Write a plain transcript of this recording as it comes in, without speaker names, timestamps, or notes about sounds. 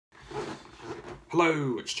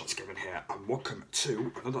Hello, it's John's Gaming here, and welcome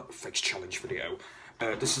to another Face Challenge video.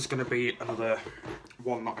 This is going to be another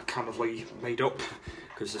one that I kind of made up,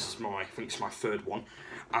 because this is I think it's my third one.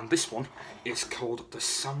 And this one is called the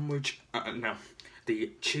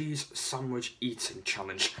Cheese Sandwich Eating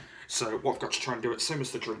Challenge. So what I've got to try and do, it's same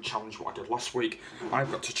as the drink challenge, what I did last week.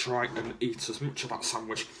 I've got to try and eat as much of that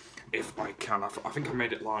sandwich if I can. I think I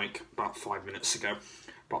made it like about 5 minutes ago,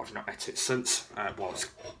 but I've not ate it since. Well,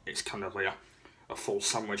 it's kind of a full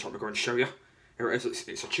sandwich. I'm going to show you. Here it is.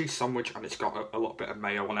 It's a cheese sandwich, and it's got a little bit of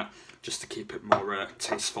mayo on it just to keep it more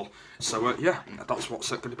tasteful. So yeah, that's what's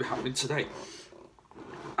going to be happening today.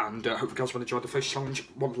 And hope you guys will enjoy the face challenge.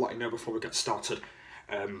 Want to let you know before we get started,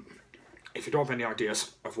 if you don't have any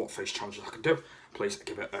ideas of what face challenges I can do, please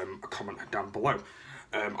give it a comment down below.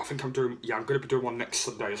 I think I'm going to be doing one next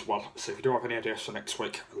Sunday as well. So if you do have any ideas for next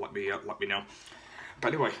week, let me know. But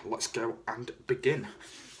anyway, let's go and begin.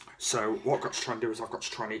 So what I've got to try and do is I've got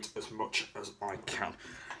to try and eat as much as I can.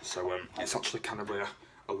 So it's actually kind of a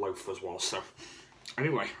loaf as well. So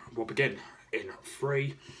anyway, we'll begin in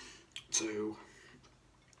 3, 2,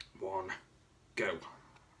 1, go.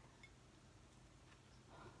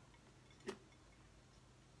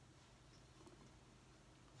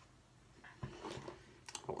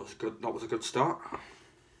 That was a good start.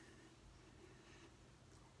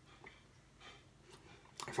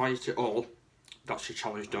 If I eat it all, that's your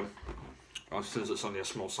challenge done. Since it's only a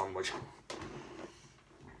small sandwich.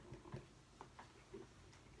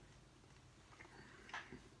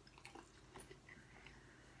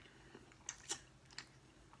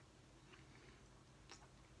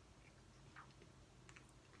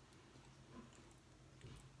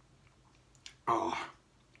 Oh,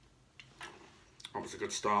 that was a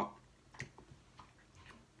good start.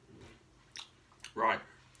 Right,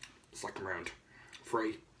 second round.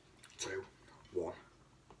 3, 2, 1.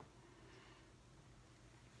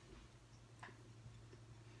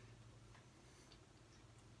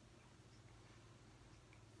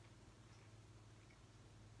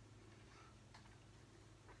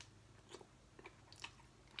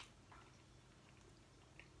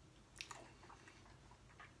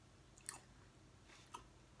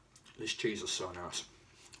 This cheese is so nice.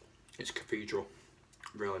 It's cathedral,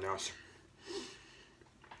 really nice.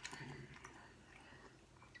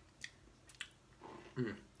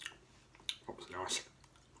 That was nice.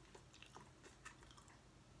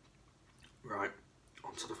 Right,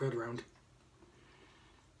 on to the third round.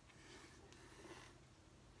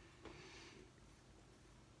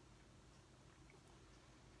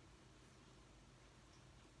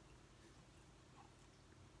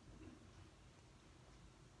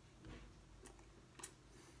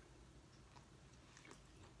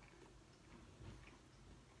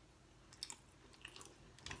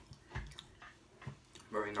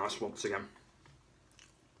 Very nice once again.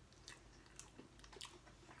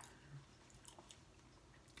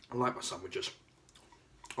 I like my sandwiches.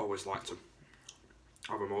 Always liked them.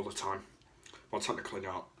 I have them all the time. Well, technically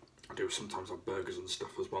not. I do sometimes have burgers and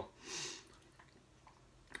stuff as well.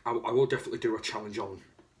 I will definitely do a challenge on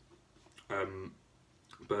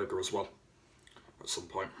burger as well at some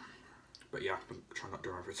point. But yeah, I'm trying not to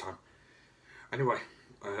do it every time. Anyway,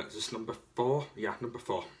 is this number 4? Yeah, number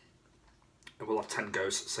 4. And we'll have 10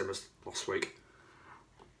 goes, same as last week.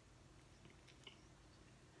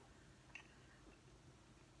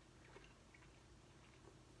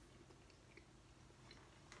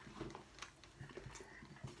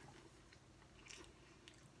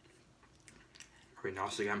 Very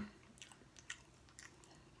nice again.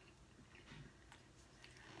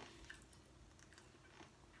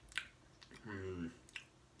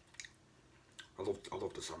 I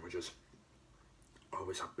love the sandwiches.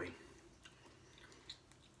 Always have been.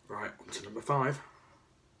 Right, on to number 5.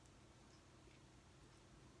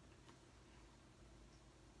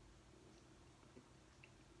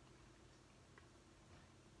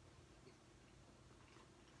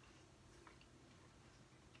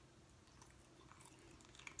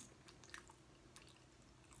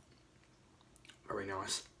 Very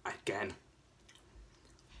nice. Again.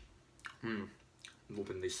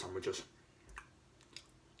 Loving these sandwiches.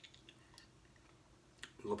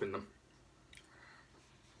 Loving them.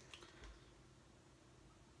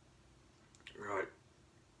 Right.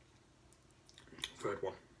 Third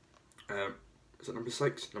one. Is it number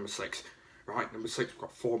 6? Number 6. Right, number 6, we've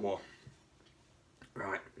got 4 more.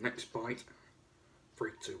 Right, next bite.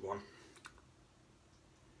 3, 2, 1.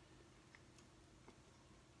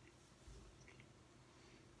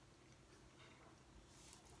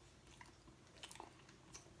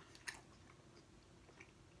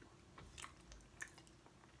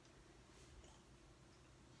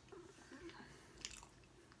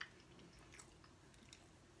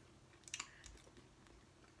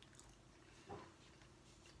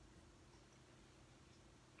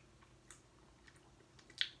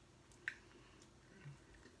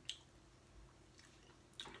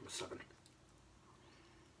 7.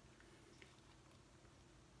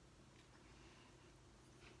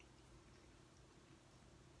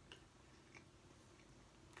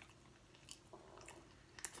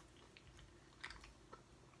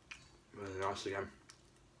 Really nice again.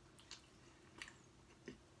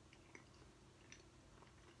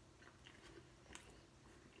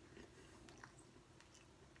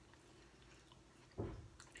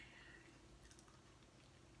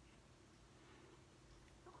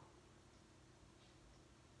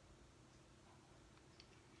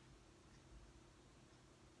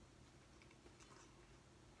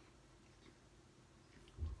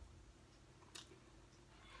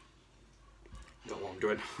 Got what I'm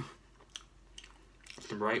doing. That's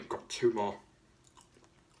number 8. Got 2 more.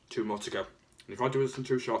 2 more to go. And if I do this in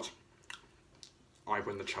 2 shots, I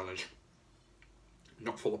win the challenge.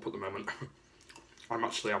 Not full up at the moment. I'm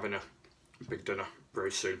actually having a big dinner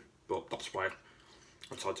very soon, but that's why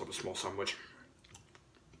I tried to have a small sandwich.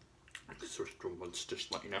 So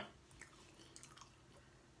just let you know.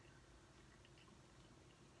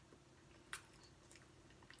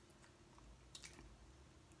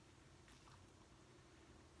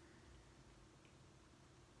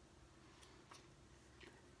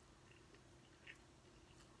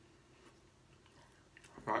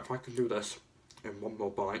 Right, if I can do this in 1 more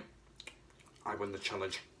bite, I win the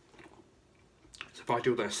challenge. So if I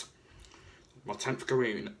do this, my 10th go of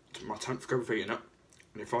eating it,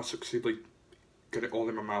 and if I successfully get it all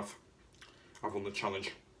in my mouth, I've won the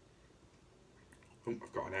challenge. Oh,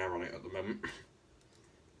 I've got an air on it at the moment.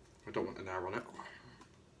 I don't want an air on it.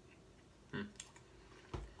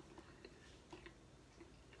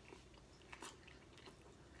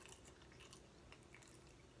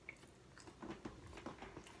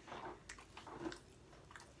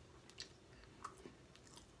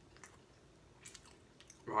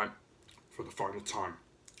 Right, for the final time.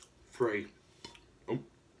 3. Oh,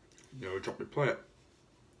 no, drop my plate.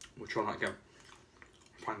 We'll try that again.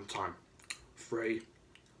 Final time. 3,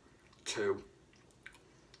 2.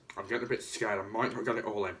 I'm getting a bit scared. I might not get it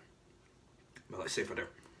all in. But let's see if I do.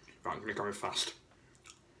 Right, I'm going to go in fast.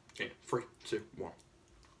 In 3, 2, 1.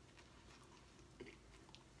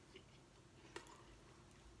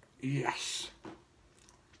 Yes.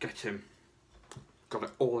 Get him. Got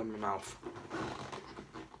it all in my mouth.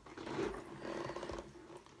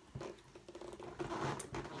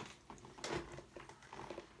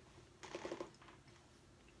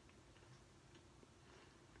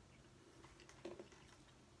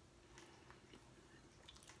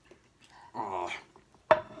 Ah,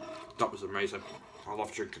 that was amazing. I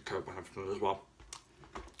love drinking Coke when I've done it as well.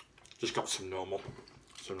 Just got some normal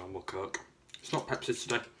Coke. It's not Pepsi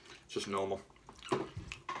today, it's just normal.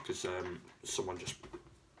 Because someone just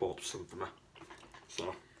bought some for me.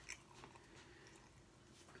 So.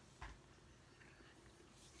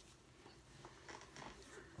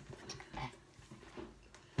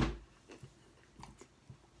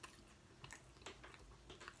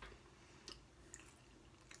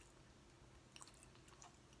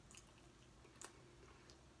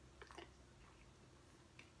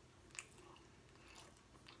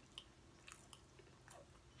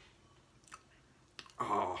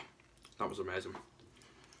 Oh, that was amazing.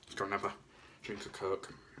 Just gonna have a drink of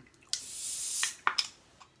Coke.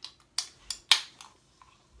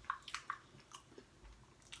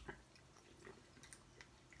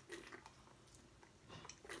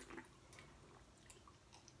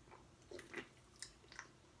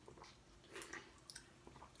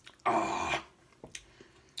 Ah,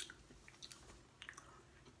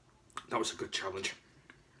 that was a good challenge.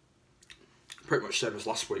 Pretty much same as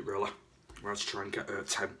last week, really. I had to try and get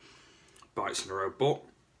 10 bites in a row, but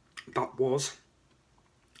that was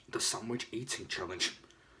the sandwich eating challenge.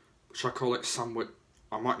 Should I call it sandwich?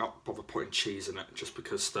 I might not bother putting cheese in it just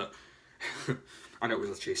because that I know it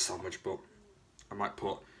was a cheese sandwich, but I might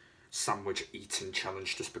put sandwich eating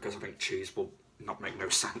challenge just because I think cheese will not make no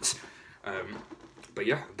sense. But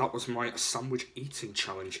yeah, that was my sandwich eating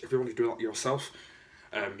challenge. If you want to do that yourself,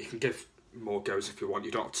 you can give more goes if you want.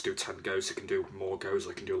 You don't have to do 10 goes, you can do more goes,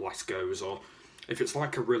 or you can do less goes, or if it's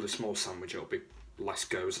like a really small sandwich it'll be less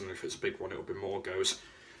goes, and if it's a big one it'll be more goes.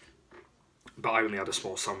 But I only had a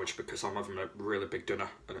small sandwich because I'm having a really big dinner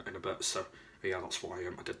in a bit, so yeah, that's why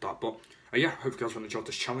I did that. But yeah, hope you guys have enjoyed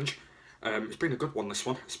this challenge. It's been a good one, this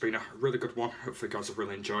one. It's been a really good one. Hopefully you guys have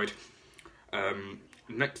really enjoyed. I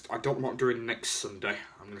don't know what I'm doing next Sunday.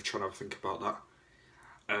 I'm going to try and have a think about that.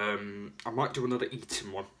 I might do another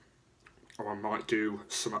eating one, or I might do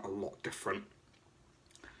something a lot different.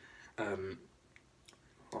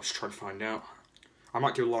 I'll just try and find out. I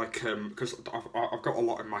might do like, because I've got a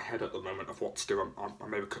lot in my head at the moment of what to do. I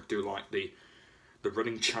maybe could do like the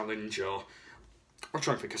running challenge, or I'll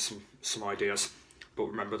try and think of some ideas. But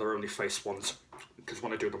remember, they're only face ones, because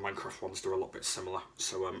when I do the Minecraft ones, they're a lot bit similar.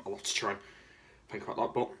 So I'll have to try and think about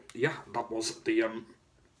that. But yeah, that was the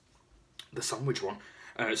sandwich one.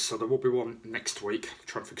 So there will be one next week. I'll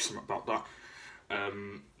try and think of something about that.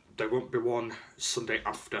 There won't be one Sunday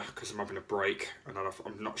after because I'm having a break, and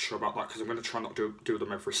I'm not sure about that because I'm going to try not to do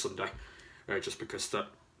them every Sunday, just because that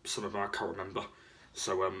some of them I can't remember.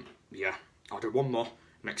 So yeah, I'll do one more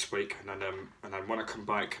next week, and then when I come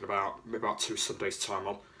back in about 2 Sundays time,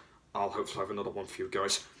 I'll hopefully have another one for you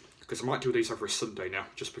guys, because I might do these every Sunday now,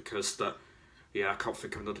 just because that, yeah, I can't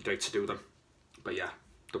think of another day to do them. But yeah,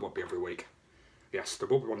 there won't be every week. Yes, there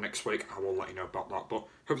will be one next week. I will let you know about that. But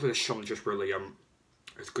hopefully this challenge is really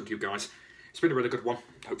it's good, you guys. It's been a really good one.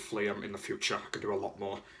 Hopefully in the future I can do a lot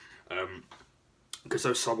more. Because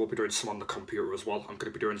also I will be doing some on the computer as well. I'm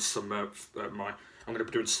going to be doing some I'm going to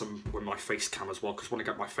be doing some with my face cam as well, because when I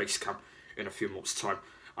get my face cam in a few months' time,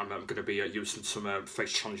 I'm going to be using some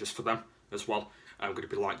face challenges for them as well. I'm going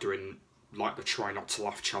to be doing like the try not to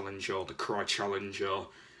laugh challenge, or the cry challenge, or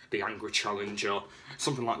the angry challenge, or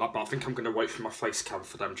something like that. But I think I'm going to wait for my face cam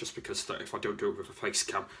for them, just because if I don't do it with a face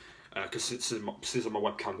cam, because since my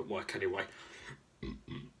webcam doesn't work anyway,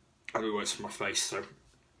 I only works for my face, so I'm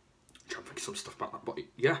trying to think of some stuff about that. But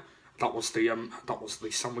yeah, that was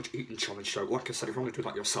the sandwich eating challenge. So like I said, if you want to do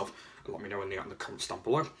that yourself, let me know in the comments down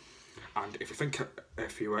below. And if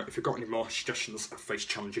you've got any more suggestions of face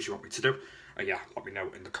challenges you want me to do, yeah, let me know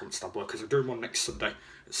in the comments down below, because I'm doing one next Sunday.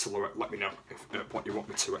 So let me know what you want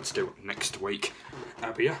me to do next week.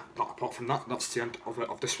 But yeah, apart from that, that's the end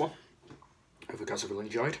of this one. Hope you guys have really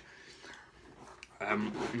enjoyed.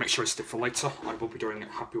 Make sure you stick for later. I will be doing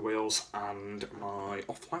Happy Wheels and my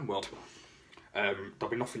offline world. There'll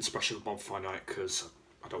be nothing special with Bonfire Night, because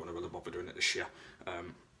I don't want to really bother doing it this year.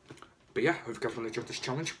 But yeah, hope you guys really enjoyed this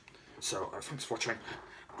challenge. So thanks for watching,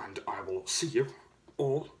 and I will see you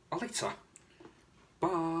all later.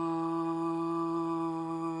 Bye.